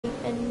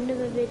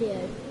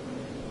video.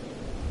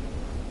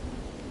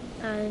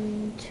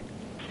 And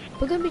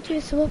we're going to be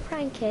doing some more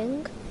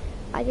pranking.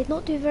 I did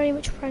not do very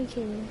much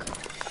pranking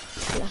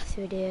last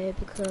video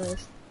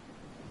because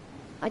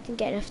I didn't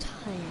get enough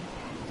time.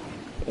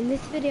 In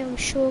this video I'm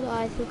sure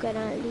guys we're going to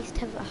at least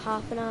have a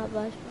half an hour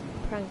of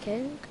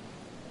pranking.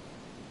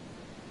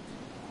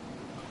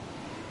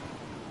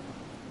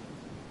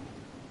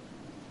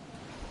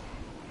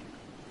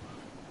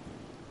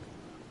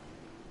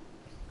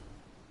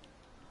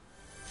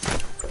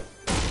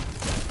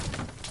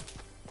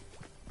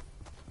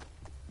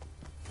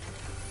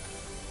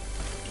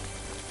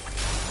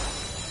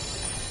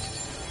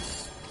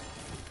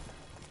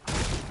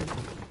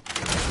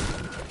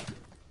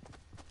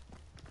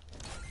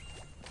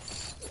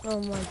 Oh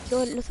my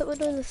god, looks like we're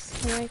doing the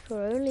sniper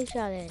only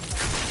challenge.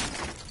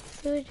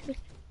 So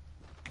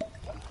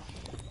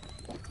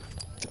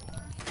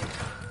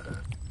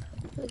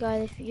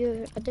guys, if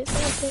you, I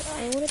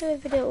want to do a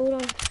video all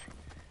on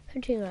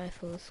hunting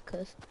rifles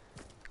because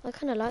I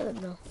kind of like them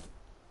though.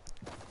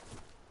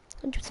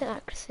 100%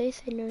 accuracy,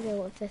 so no matter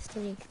what if they're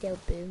still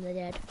boom, they're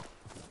dead.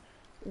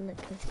 And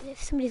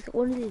if somebody's got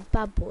one of these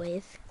bad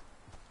boys,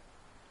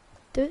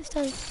 don't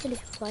stand silly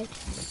for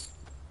fighting.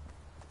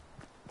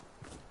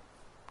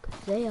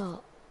 They are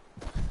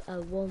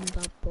a one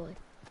bad boy.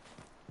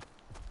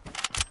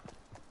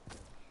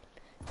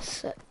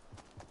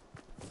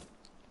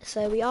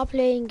 So we are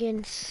playing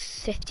in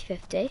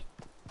 50-50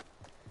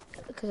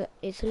 because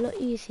it's a lot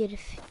easier to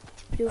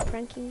do a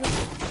pranking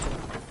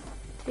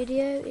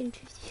video in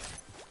 50.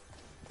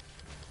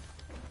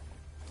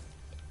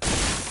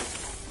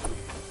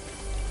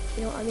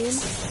 You know what I mean?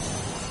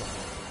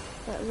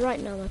 But right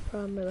now my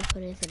primary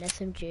weapon is an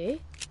SMG.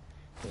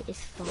 It is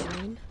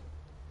fine.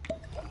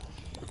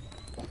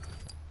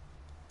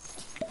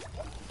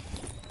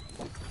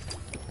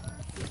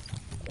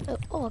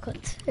 Oh, I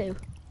got 2.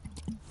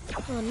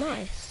 Oh,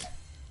 nice.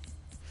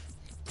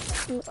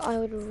 I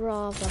would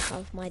rather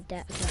have my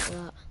deck like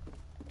that.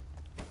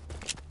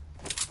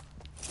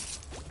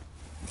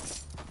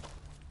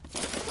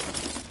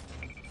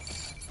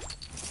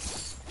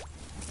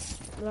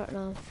 Right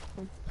now,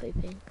 I'm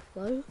pooping.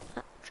 Whoa,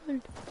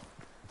 actual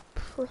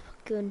proper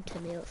gun to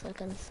me. Looks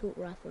like an assault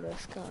rifle or a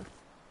scar.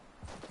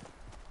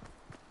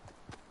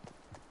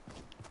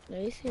 Now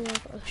you see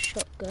I've got a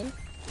shotgun.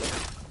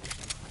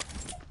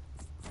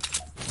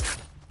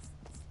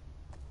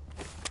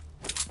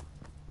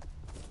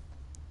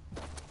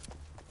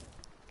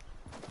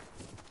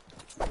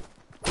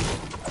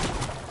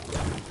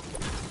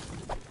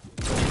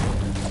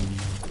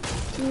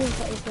 Even if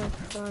that is my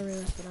primary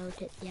weapon, I would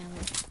hit the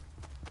ammo.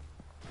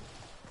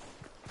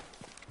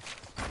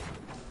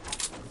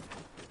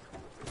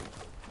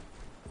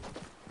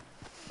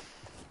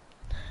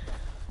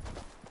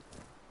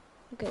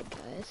 Okay,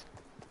 guys.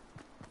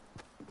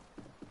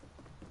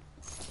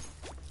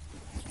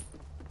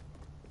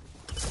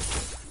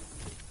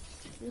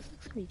 It looks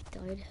like somebody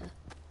died here.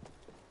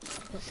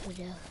 But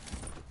somebody else.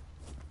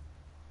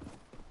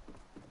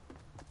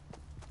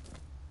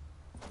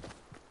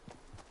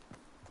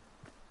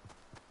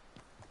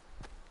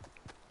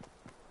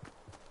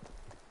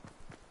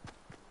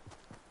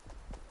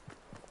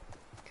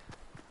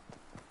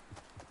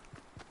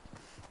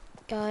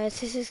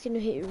 Guys, this is gonna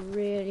hit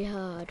really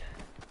hard.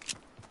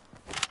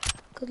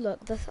 Good luck.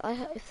 If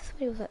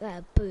somebody was like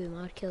that, boom,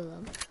 I'd kill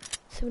them. If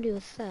somebody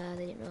was there,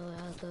 they didn't know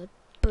I was good,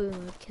 boom,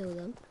 I'd kill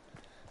them.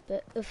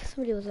 But if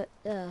somebody was like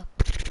there,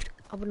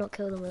 I would not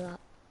kill them with that.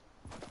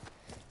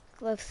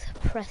 I've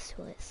suppressed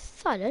one. It's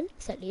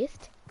silence at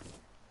least.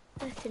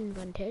 That's an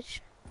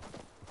advantage.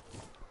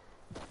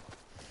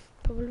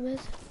 Problem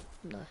is,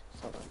 no,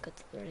 it's not that good.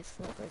 It's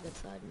not very good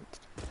silence.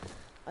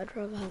 I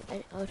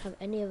would have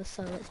any other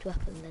silenced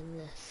weapon than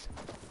this.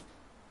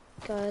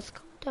 Guys,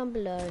 comment down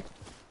below.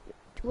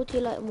 What do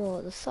you like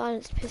more, the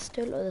silenced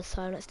pistol or the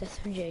silenced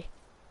SMG?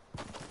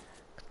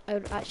 I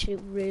would actually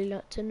really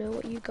like to know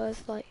what you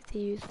guys like to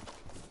use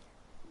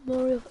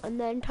more of, and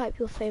then type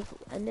your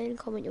favorite, and then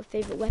comment your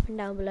favorite weapon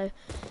down below.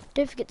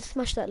 Don't forget to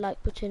smash that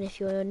like button if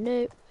you are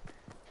new.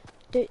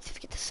 Don't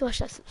forget to smash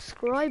that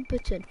subscribe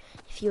button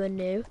if you are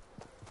new.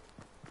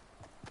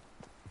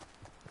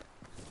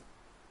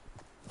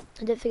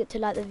 And don't forget to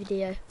like the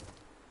video.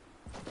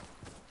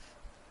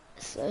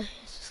 So,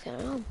 it's just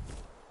going on.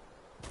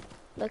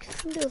 Like, if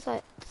somebody was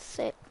like,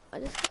 say, I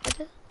just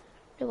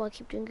know why I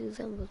keep doing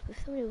examples, but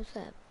if somebody was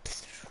there,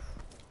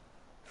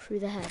 through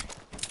the head.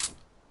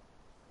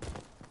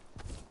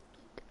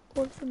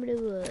 What if somebody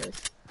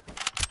was?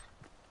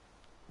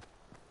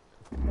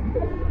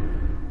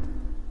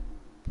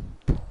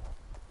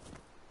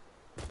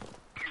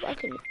 I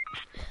can.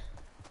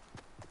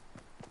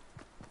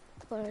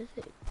 Where is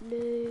it?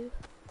 Blue.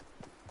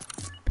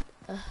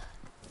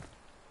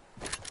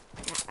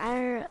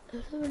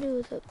 If somebody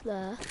was up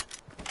there.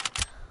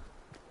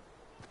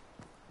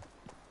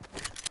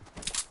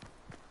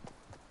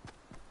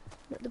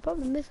 But the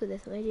problem is with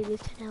this, I only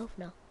lose 10 health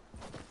now.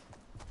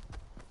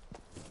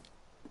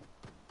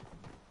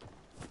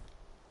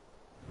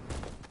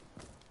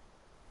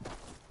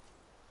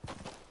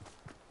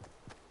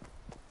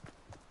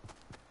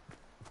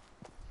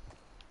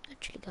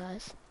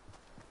 guys.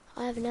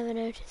 I have never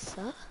noticed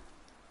that.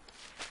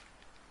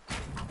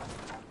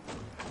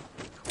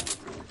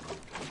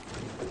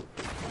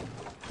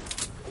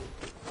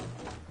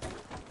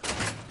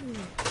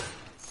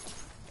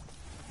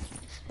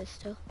 This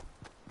pistol.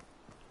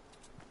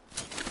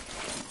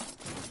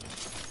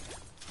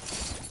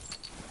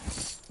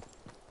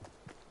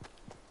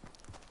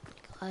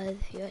 Guys,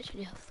 if you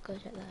actually have to go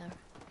check that out,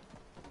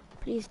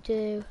 please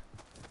do.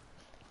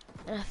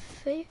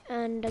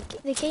 And I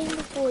think, the game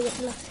before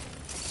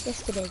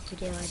yesterday's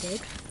video I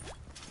did,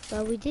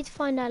 well, we did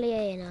find Ali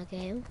A in our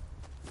game,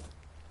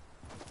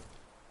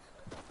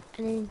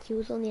 and then he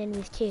was on the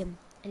enemy's team,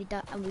 and he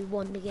died, and we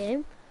won the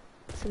game.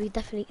 So we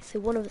definitely,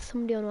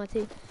 somebody on my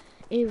team,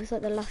 he was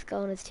like the last guy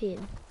on his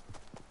team.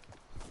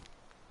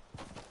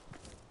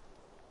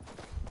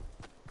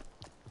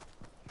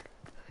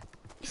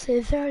 It's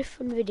a very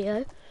fun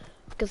video,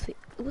 because it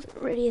wasn't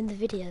really in the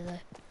video though,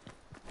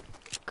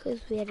 because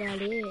we had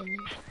Ali A in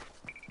there.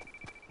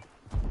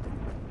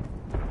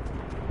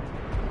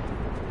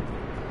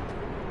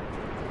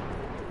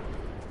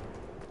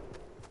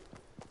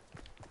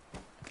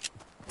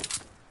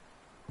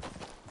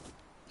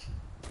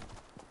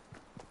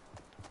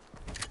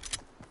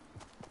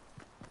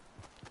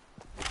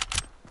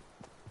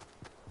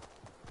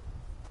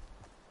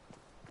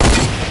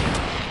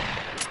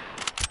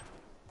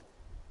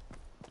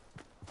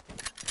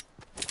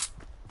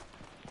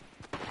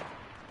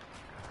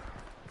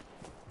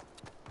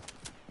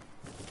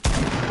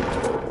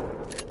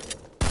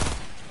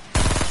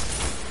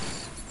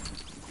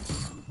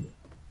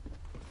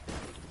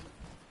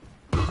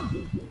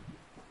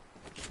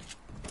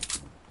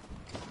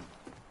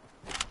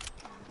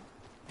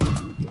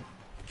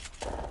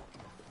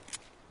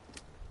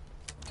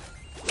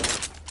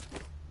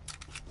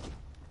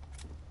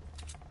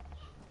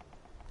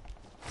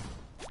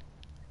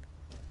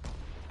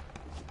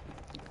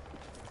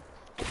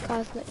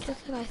 Guys, look,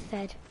 just like I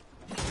said,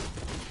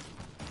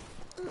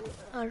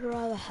 I'd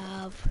rather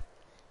have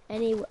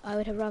I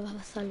would rather have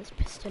a silenced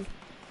pistol.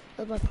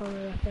 That's my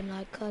primary weapon,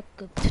 like I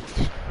could.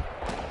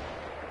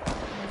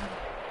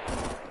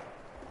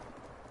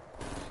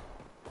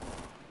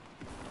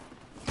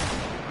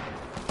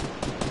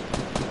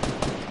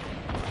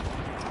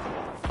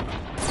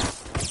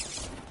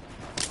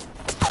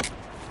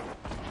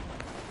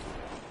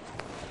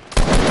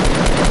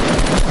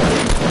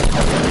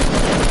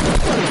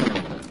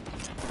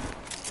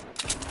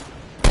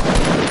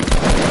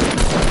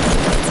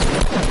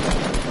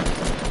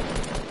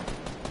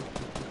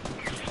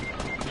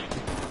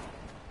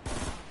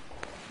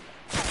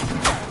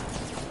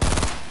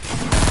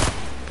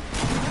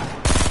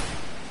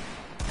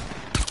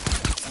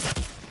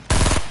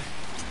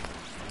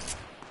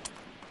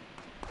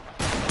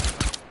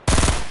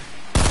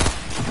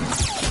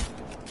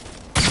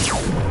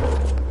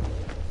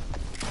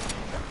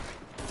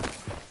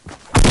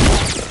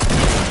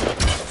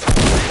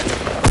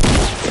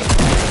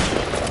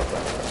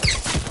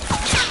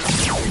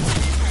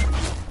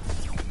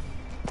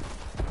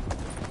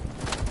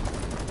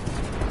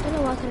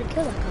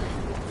 Kill that guy.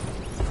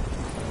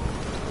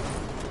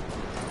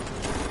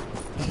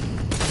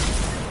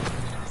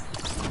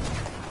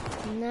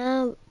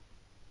 Now,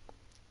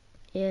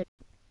 yeah,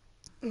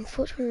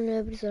 unfortunately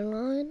nobody's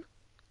online.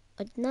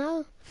 But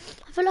now,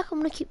 I feel like I'm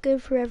gonna keep going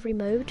through every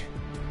mode.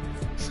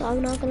 So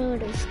I'm now gonna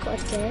do a squad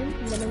game,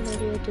 and then I'm gonna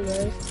do a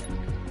duos.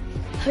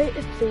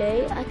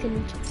 Hopefully, I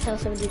can tell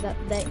somebody that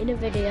they're in a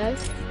video.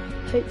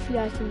 Hopefully,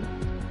 I can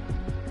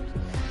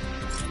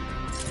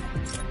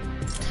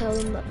tell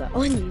them that they're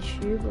on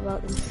YouTube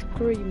without them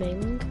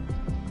screaming.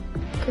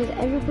 Because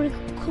everybody,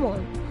 come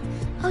on,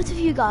 out of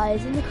you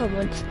guys in the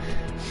comments,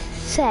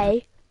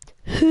 say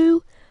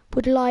who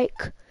would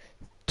like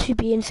to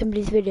be in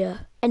somebody's video.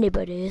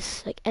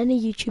 Anybody's, like any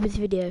YouTuber's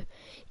video,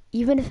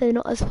 even if they're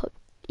not as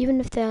even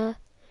if they're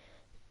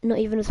not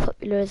even as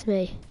popular as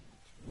me.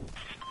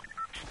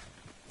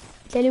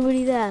 Is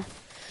anybody there?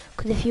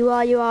 Because if you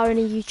are in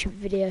a YouTube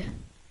video.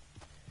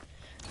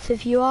 So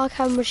if you are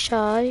camera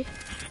shy,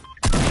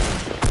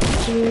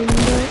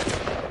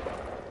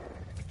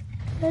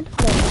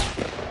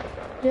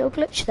 little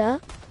glitch there,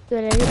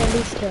 but at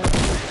least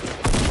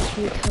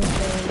you can go.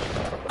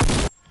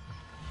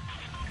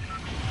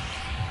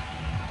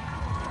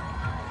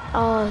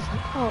 Oh,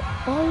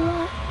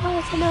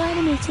 it's an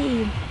enemy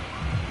team.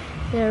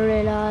 Then I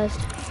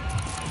realised.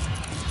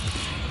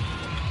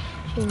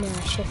 No,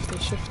 shifty.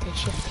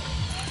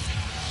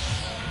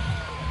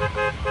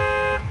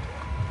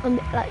 I'm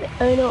like,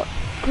 oh no,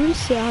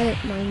 Brucey, I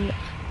don't mind.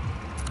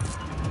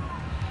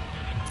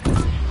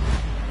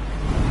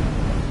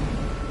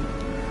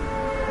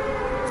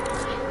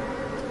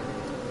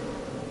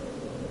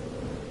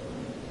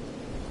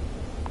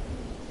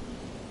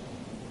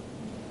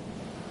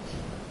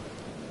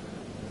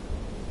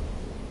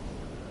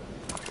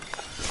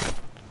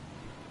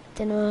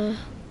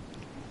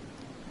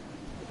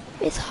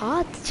 It's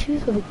hard to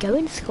choose where we go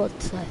in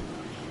squads though.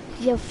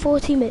 You have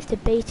 40 minutes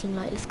debating,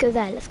 like, let's go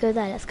there.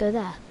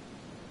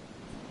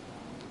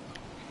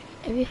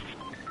 If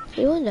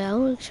you want there, I'm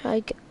gonna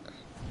try.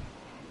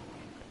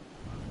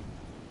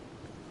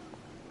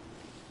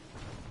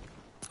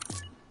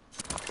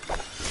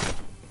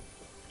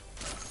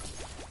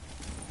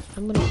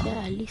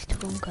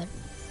 least one gun.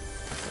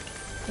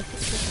 If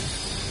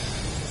it's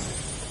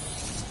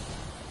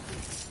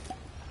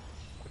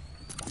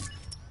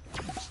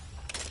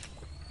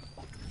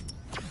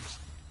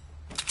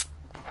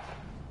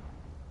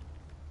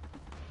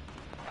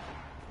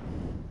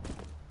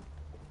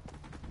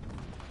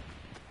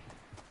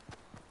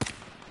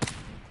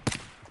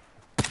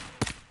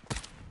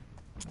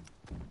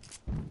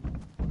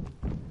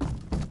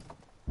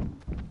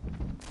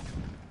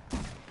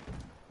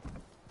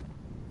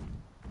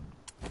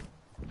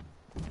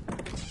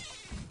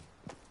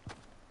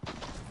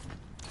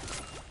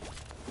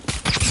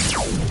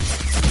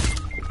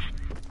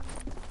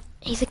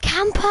He's a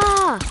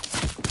camper!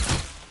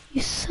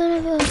 You son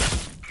of a...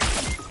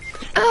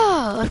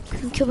 Oh, I've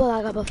been killed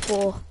by that guy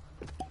before.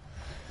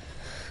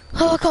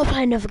 Oh, I can't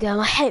play another game.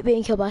 I hate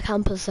being killed by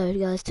campers, so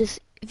guys, just,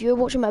 if you're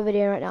watching my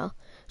video right now,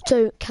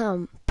 don't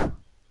camp.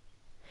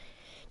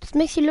 Just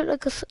makes you look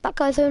like that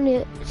guy's only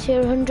at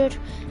tier 100.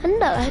 And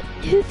look,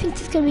 who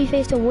thinks he's going to be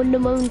faced on Wonder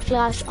Woman /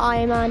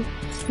 Iron Man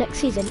next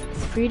season?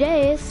 3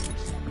 days.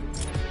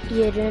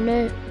 You don't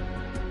know.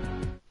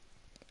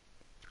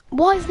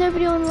 Why is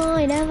nobody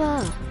online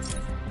ever?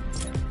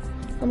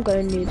 I'm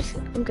going noobs.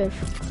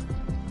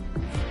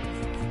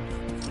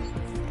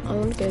 I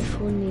want to go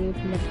full noob,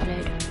 never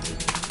played.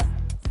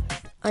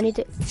 I need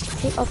to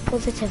hit off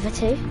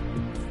positivity.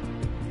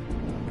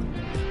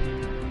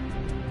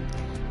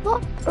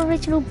 What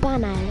original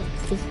banner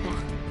is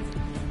that?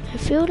 I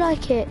feel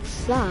like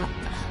it's that.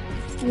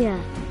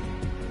 Yeah.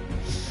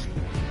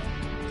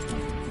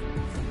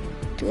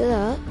 Do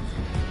that.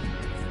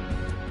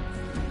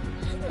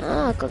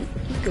 Ah, I got an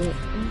eagle.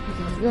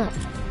 That.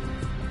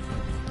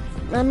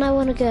 And I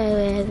want to go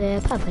with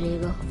the purple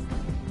eagle.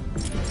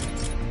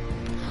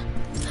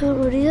 I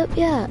haven't ready up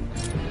yet.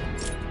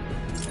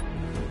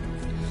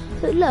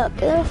 But look,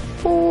 there are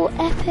 4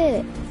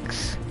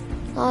 epics.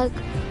 Like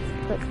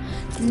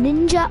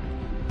Ninja.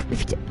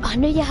 I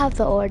know you have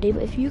that already,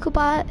 but if you could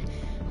buy it,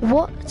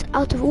 what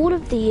out of all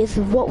of these,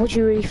 what would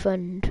you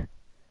refund?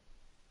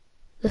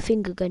 The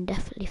finger gun,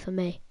 definitely for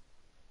me.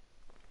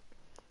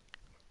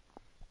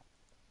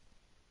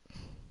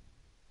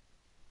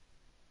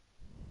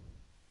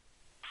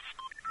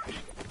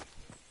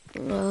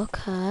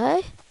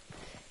 Okay.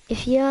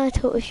 If you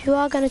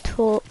are going to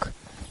talk,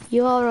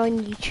 you are on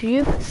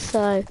YouTube.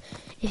 So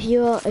if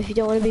you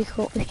don't want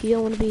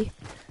to be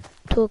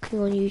talking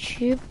on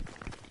YouTube,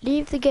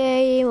 leave the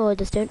game or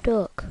just don't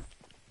talk.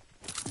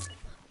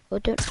 Or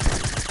don't.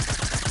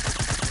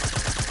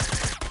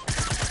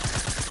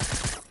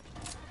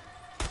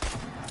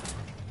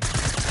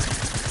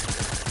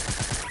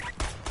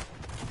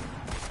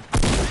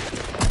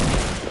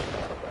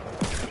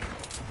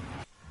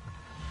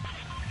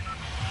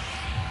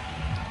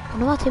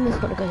 One of our team is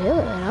going to go here,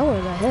 and I want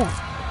to go here.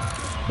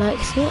 Like,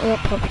 it's not that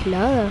popular,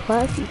 there are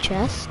quite a few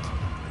chests.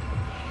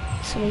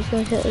 Somebody's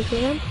going to it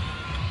again.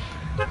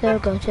 They're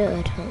going to it,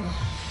 aren't they?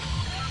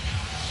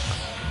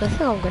 I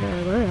think I'm going to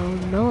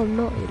go. No, I'm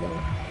not, you know.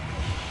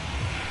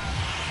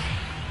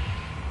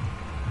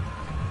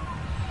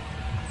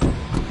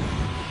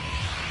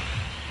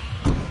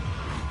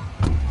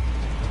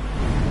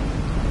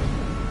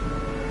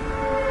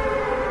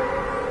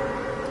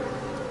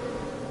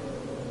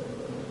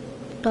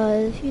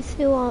 Guys, if you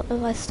see why if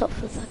I stop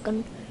for a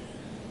second,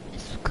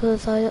 it's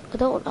because I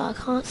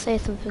can't say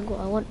something what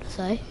I want to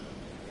say,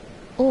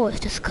 or it's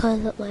just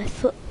because of my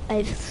foot.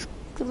 I just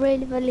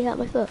really hurt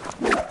my foot.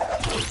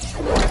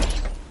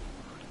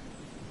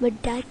 My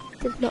dad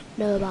does not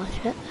know about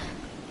it.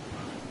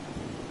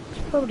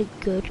 It's probably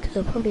good because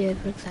I'll probably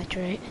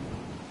over-exaggerate,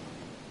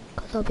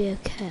 because I'll be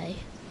okay.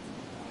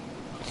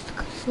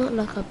 It's not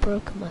like I've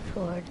broken my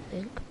foot or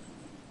anything.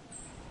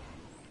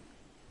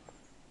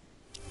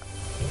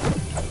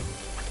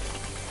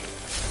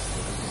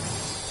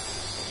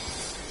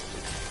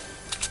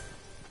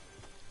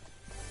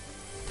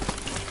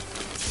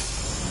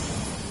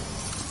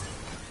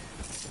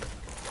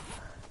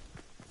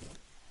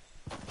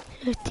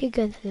 I have 2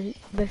 guns and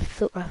both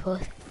assault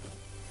rifles.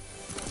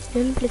 The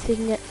only place we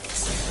can get...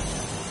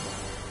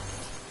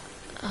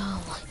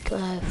 Oh my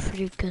god, I have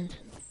 3 guns.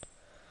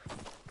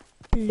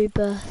 Blue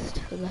burst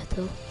for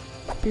metal,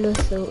 blue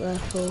assault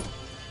rifle.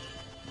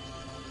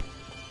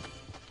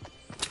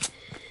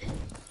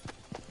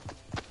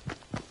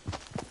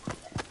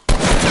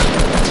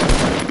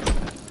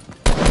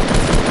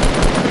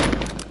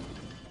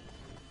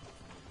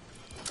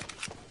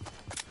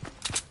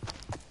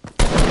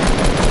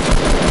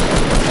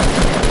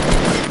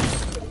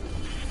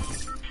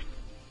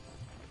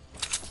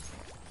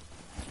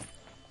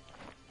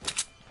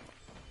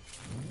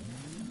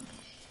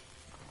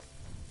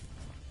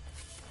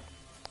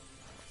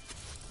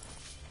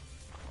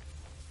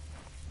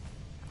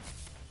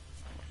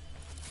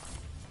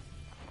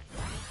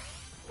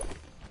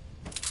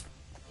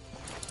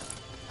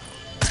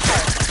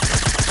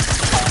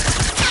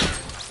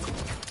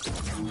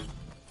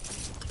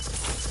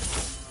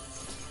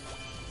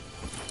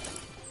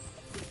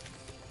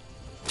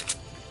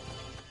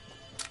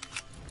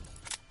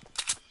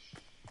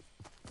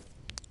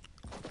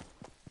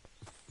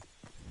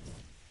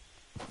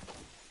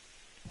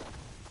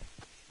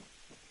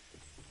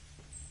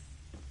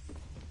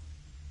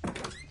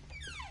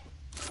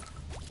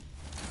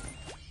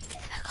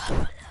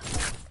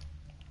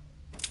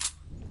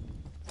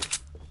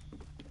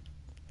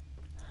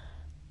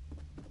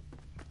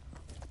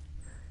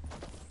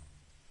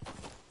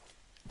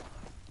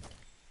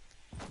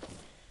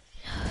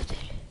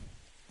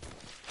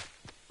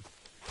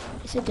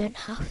 obviously don't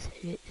have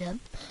to loot them,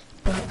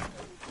 but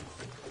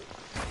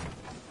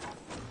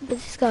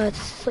this guy,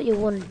 this is what you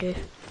want to do.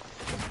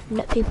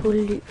 Let people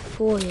loot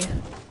for you.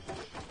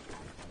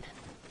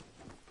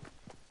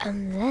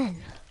 And then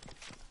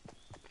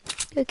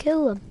go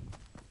kill them.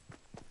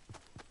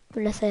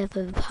 Unless they have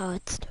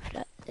overpowered stuff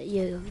like that,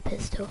 you have a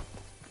pistol.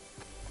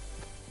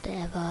 They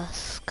have a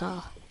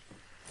scar.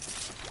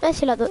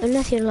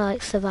 Unless you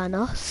like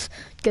Savannah's,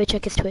 go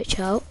check his Twitch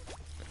out.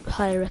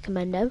 Highly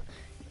recommend him.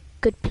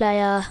 Good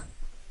player.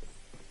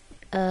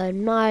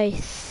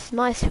 Nice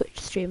Twitch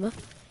streamer.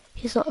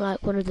 He's not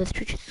like one of those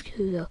Twitchers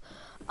who go,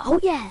 oh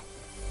yeah,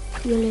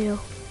 you little.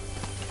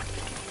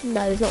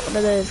 No, he's not one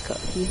of those kind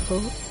of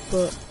people,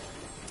 but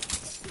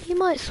he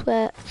might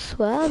swear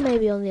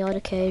maybe on the odd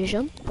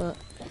occasion, but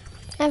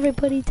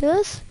everybody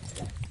does.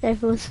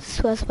 Everyone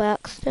swears by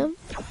accident.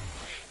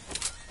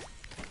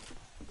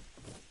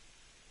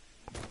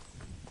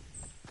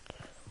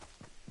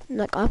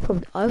 Like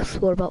I've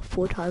swore about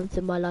 4 times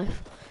in my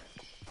life.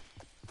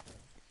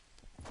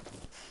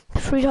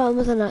 3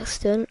 times an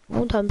accident,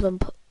 one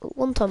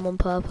time on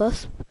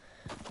purpose.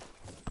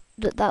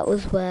 That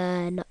was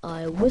when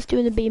I was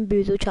doing the Bean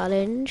Boozle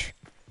challenge.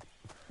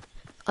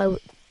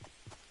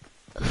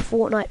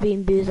 Fortnite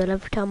Bean Boozle, and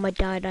every time I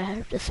died I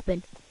had to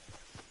spin.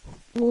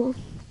 Well,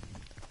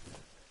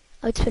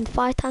 I would spin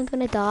 5 times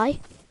when I die.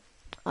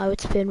 I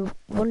would spin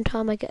 1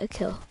 time I get a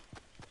kill.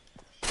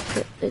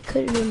 It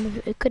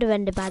could have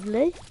ended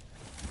badly.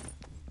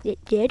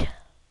 It did.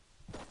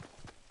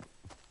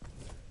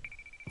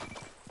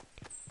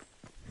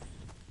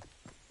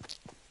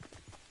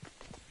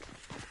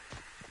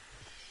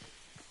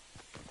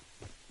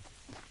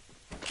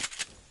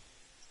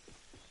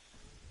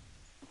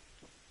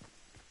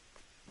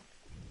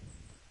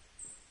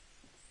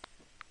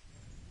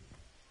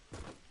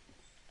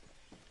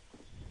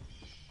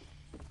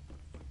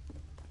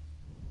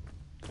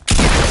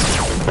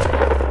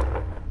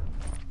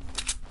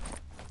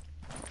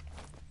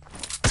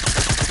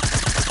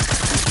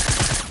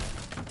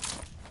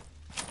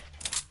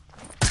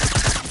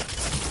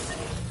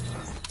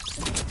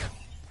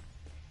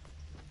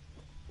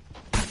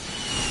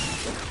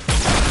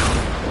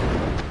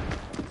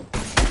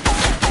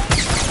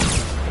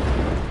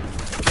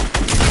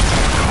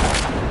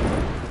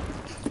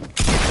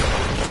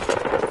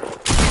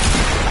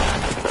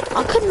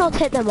 I could not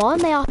hit them on,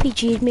 they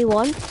RPG'd me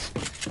once.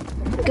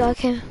 Go,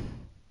 okay.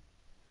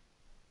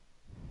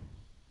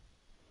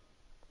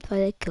 If I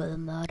did kill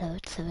them though, I'd have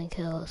 7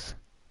 kills.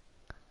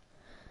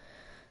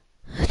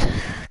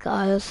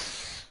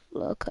 Guys,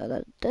 look,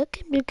 that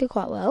game did go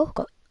quite well.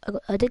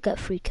 I did get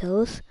 3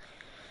 kills.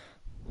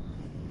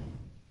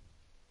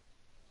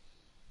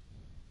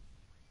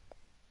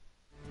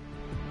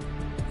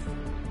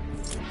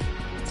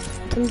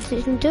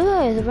 You can do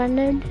it as a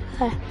random.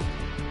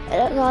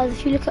 Guys,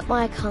 if you look at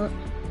my account,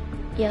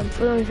 yeah, I'm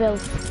full on level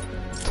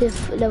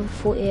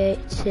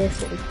 48, tier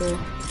 44.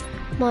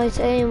 My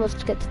aim was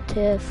to get to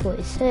tier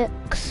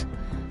 46.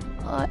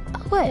 Oh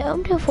wait,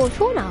 I'm tier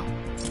 44 now.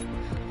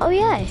 Oh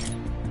yay!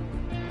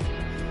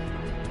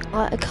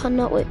 I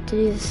cannot wait to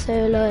do the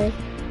solo,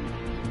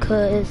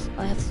 because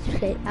I have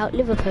to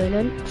outlive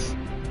opponents,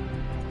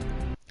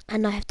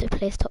 and I have to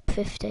place top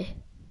 50.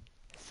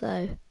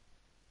 So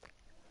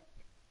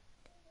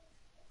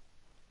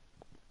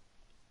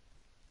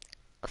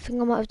I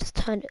think I might have just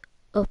turned it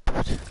up.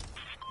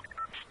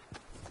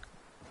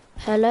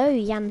 Hello,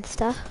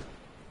 Yanster.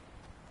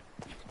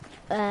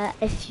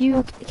 If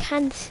you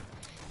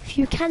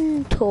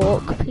can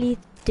talk, please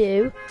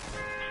do.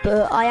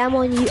 But I am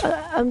on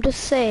I'm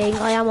just saying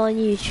I am on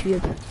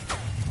YouTube.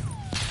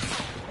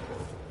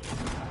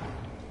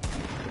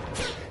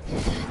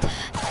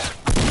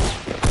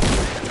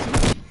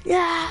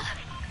 Yeah.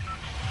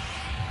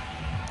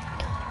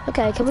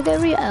 Okay, can we go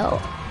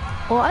re-out?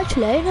 Or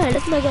actually, no,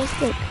 let's not go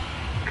sleep.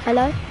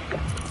 Hello?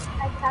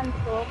 I can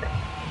talk.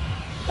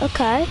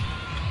 Okay.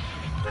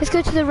 Let's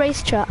go to the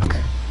racetrack.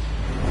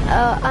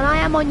 And I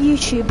am on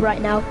YouTube right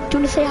now. Do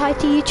you want to say hi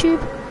to YouTube?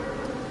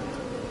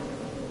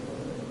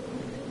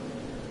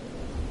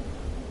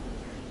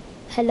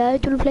 Hello,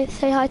 do you want to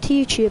say hi to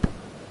YouTube?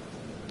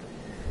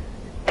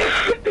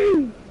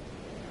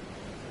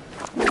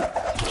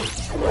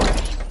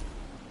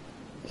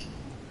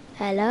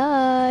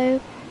 Hello?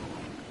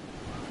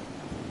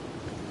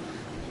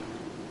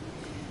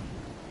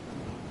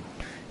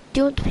 Do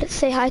you want to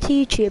say hi to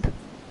YouTube?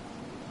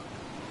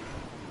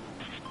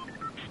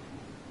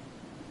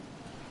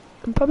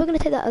 I'm probably going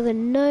to take that as a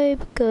no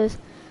because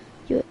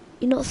you're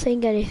not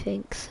saying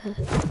anything, so.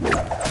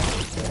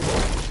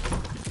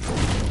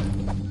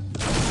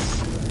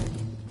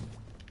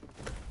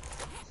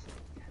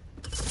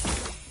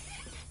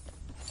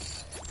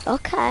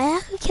 Okay,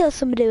 I can kill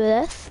somebody with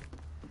this.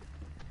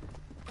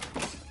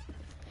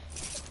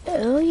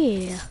 Oh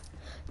yeah.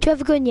 Do you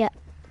have a gun yet?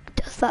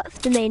 That's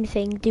the main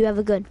thing. Do you have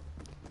a gun?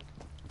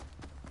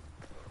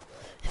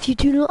 If you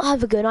do not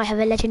have a gun, I have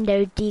a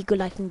legendary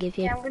deagle I can give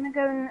you. Yeah, I'm gonna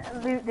go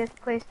and loot this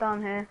place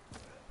down here.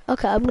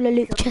 Okay, I'm gonna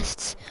loot the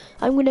chests.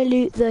 I'm gonna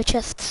loot the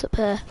chests up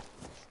here.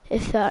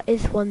 If there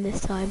is one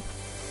this time.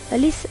 At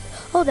least,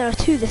 oh, there are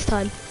 2 this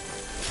time.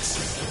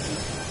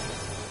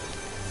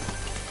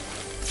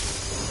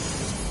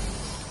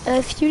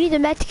 If you need a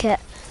medkit,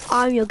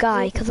 I'm your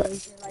guy,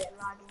 because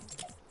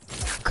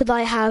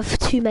I have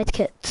 2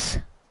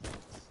 medkits.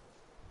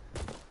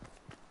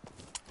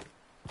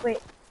 Wait,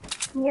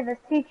 yeah, there's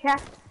 2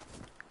 chests.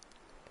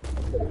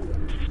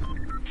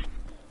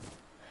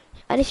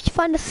 And if you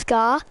find a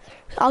scar,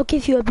 I'll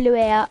give you a blue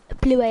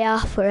AR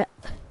for it.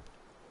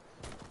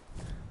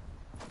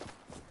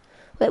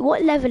 Wait,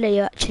 what level are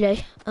you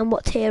actually? And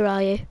what tier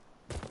are you?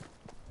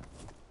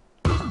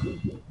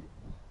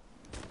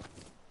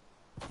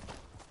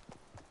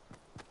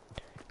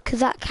 Because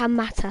that can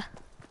matter.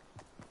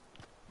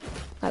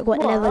 Like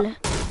what level?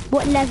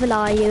 What level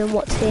are you and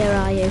what tier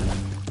are you?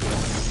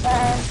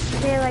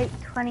 Tier like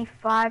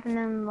 25 and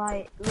then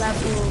like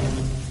level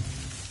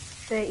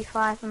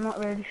 35. I'm not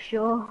really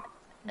sure.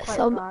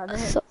 I'm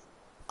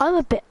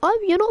a bit.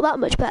 You're not that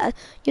much better.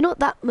 You're not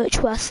that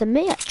much worse than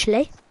me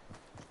actually.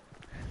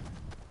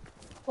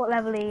 What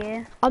level are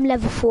you? I'm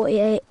level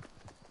 48.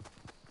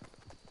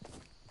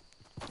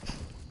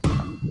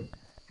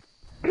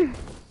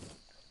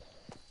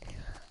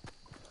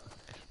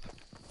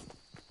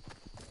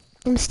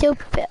 I'm still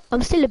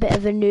a bit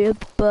of a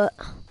noob, but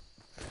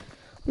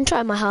I'm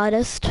trying my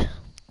hardest.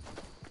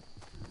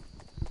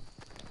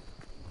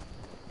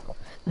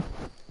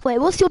 Wait,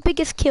 what's your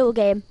biggest kill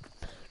game?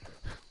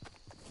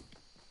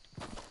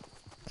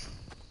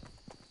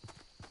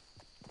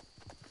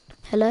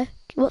 Hello?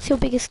 What's your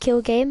biggest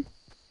kill game?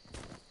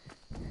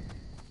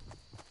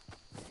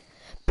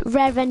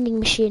 Rare vending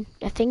machine,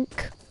 I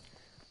think.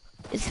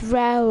 It's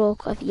rare or...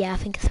 yeah, I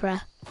think it's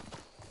rare.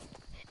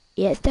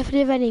 Yeah, it's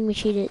definitely a vending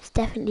machine. It's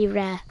definitely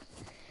rare.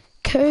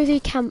 Cozy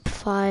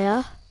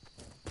campfire.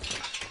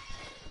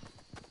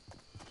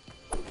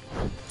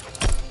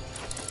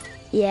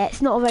 Yeah,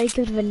 it's not a very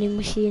good vending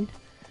machine.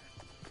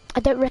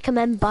 I don't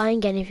recommend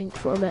buying anything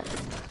from it.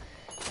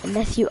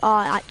 Unless you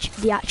are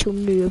the actual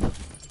noob.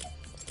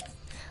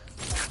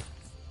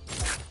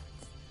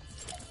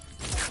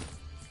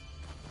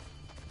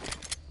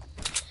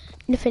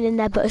 Nothing in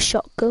there but a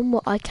shotgun,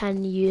 what I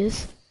can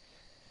use.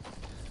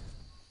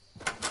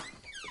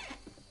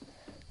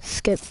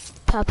 Scope,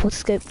 purple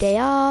scope they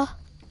are.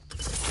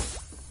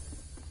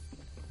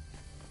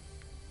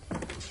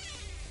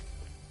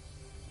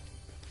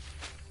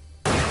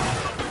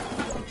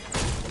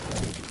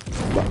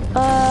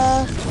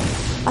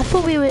 I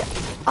thought we were.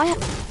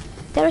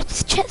 There are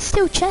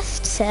still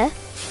chests here.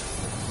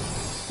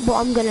 What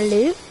I'm gonna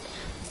loot.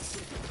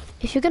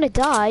 If you're gonna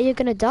die, you're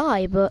gonna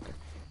die, but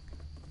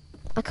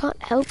I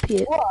can't help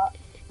you. What?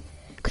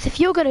 Because if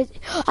you're gonna,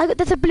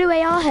 there's a blue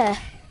AR here.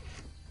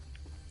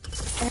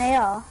 An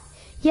AR?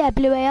 Yeah,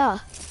 blue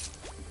AR.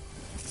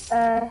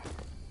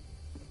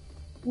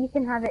 You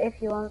can have it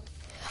if you want.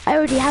 I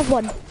already have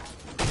one.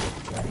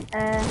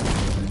 I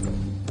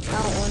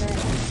don't want it.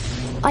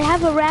 I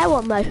have a rare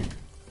one though.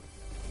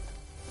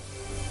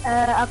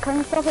 I'll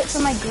come swap it for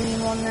my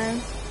green one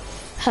then.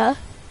 Huh?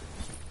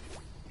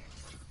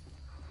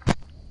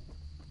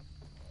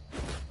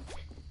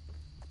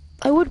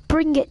 I would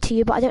bring it to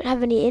you, but I don't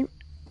have any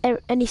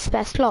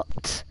spare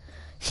slots,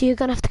 so you're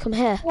gonna have to come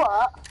here.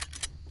 What?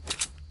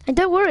 And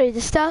don't worry,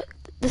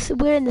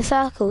 we're in the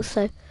circle,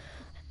 so.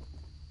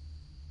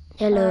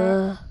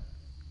 Hello.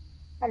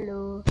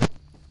 Hello.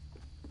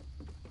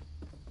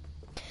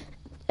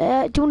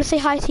 Do you want to say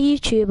hi to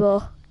YouTube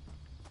or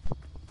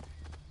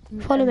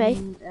follow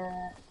me?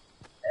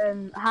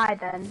 Hi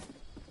then.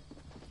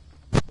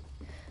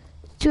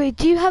 Do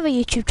you have a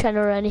YouTube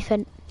channel or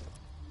anything?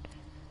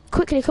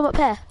 Quickly, come up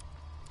here.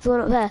 There's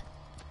one up there.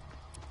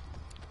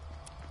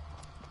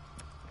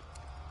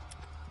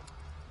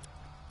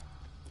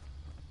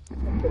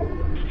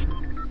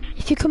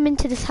 If you come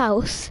into this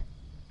house,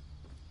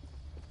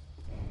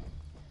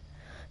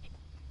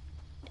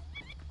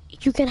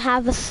 you can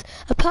have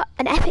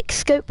an epic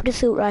scoped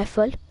assault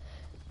rifle,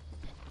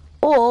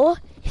 or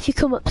if you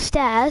come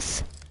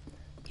upstairs,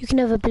 you can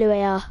have a blue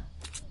AR.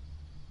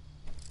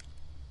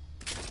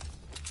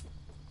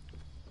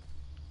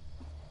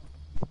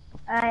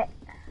 Alright.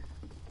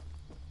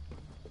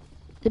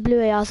 The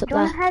blue AR's up Do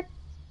you there. wanna head?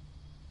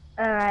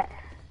 Alright.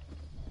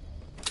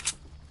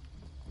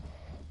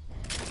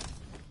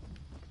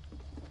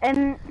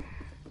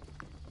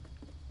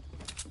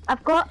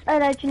 I've got a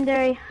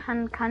legendary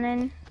hand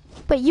cannon.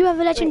 But you have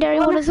a legendary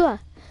one as well.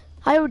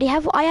 I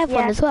have Yeah.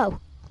 one as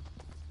well.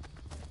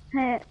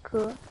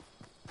 Cool.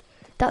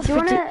 That's Do you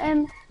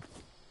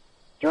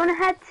wanna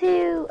head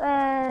to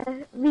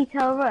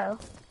Retail Row?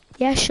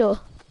 Yeah, sure.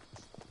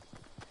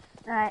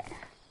 Alright.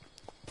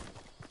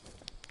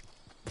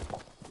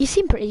 You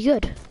seem pretty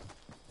good.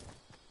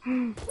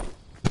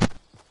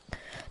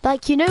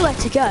 Like, you know where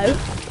to go.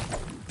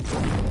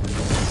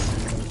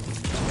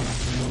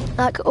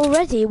 Like,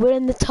 already we're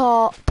in the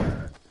top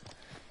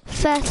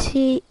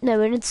 30, no,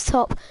 we're in the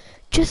top,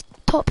 just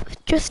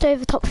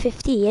over top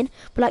 15,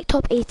 we're like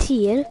top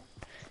 18.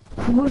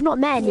 We've not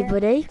met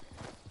anybody,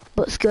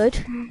 but it's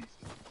good.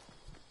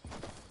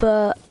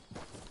 But,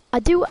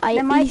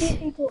 There might be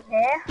people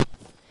here.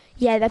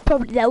 Yeah, there'll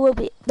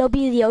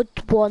be the odd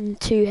 1,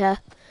 2 here.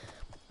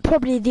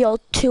 Probably the odd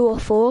 2 or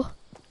 4,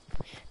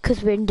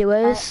 because we're in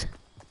duos.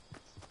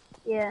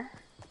 Yeah.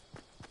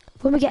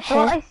 When we get here,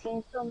 I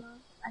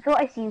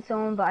thought I seen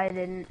someone, but I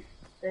didn't.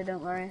 So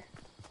don't worry.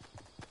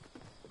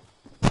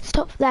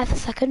 stop there for a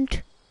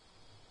second.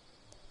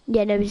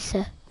 Yeah, nobody's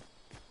here.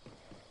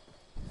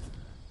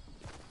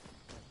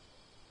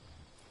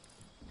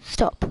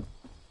 Stop.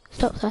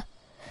 Stop there.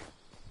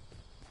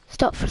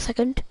 Stop for a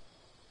second.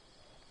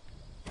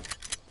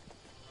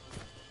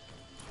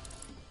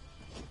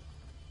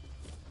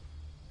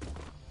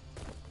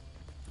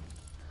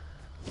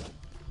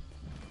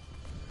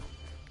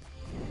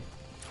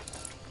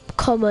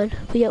 Common.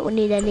 We don't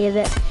need any of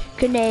it.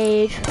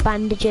 Grenade,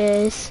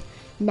 bandages.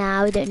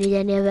 Nah, we don't need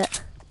any of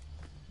it.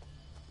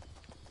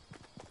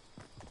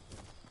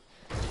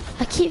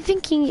 I keep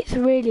thinking it's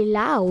really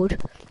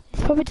loud.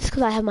 It's probably just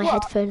because I have my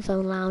headphones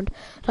on loud.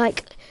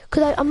 Like,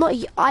 because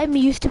I'm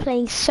used to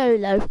playing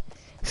solo,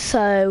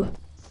 so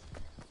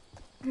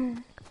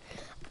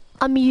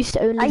I'm used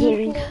to only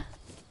hearing.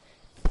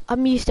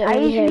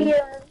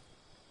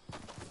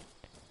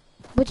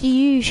 What do you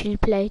usually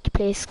play? Do you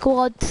play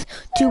squads,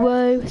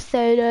 duo,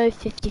 solo,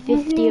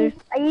 50-50?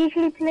 I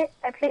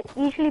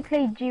usually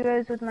play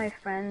duos with my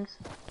friends.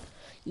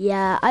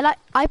 Yeah,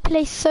 I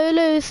play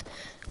solos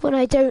when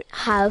I don't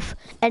have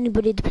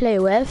anybody to play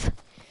with.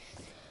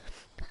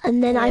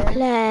 And then I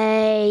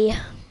play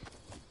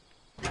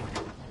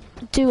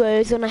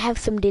duos when I have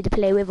somebody to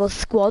play with, or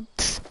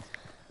squads.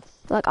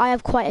 Like, I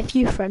have quite a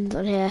few friends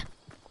on here.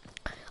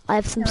 I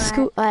have some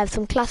I have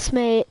some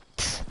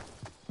classmates.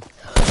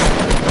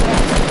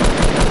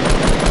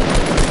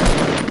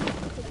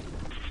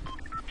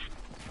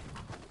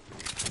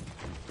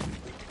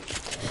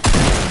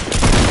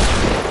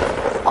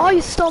 Oh,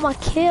 you stole my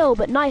kill,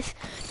 but nice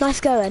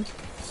going.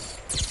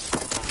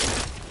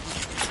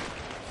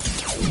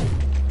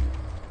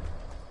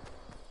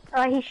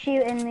 Oh, he's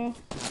shooting me.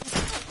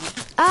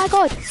 Ah,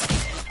 God.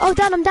 Oh,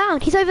 Dan, I'm down.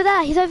 He's over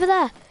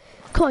there.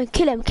 Come on,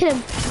 kill him.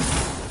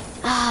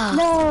 Ah.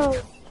 No.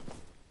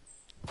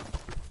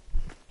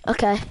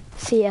 Okay,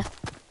 see ya.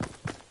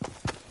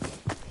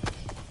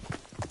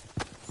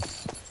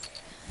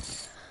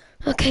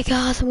 Okay,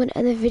 guys, I'm going to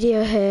end the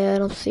video here,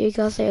 and I'll see you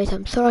guys later.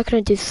 I'm sorry I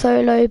couldn't do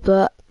solo,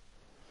 but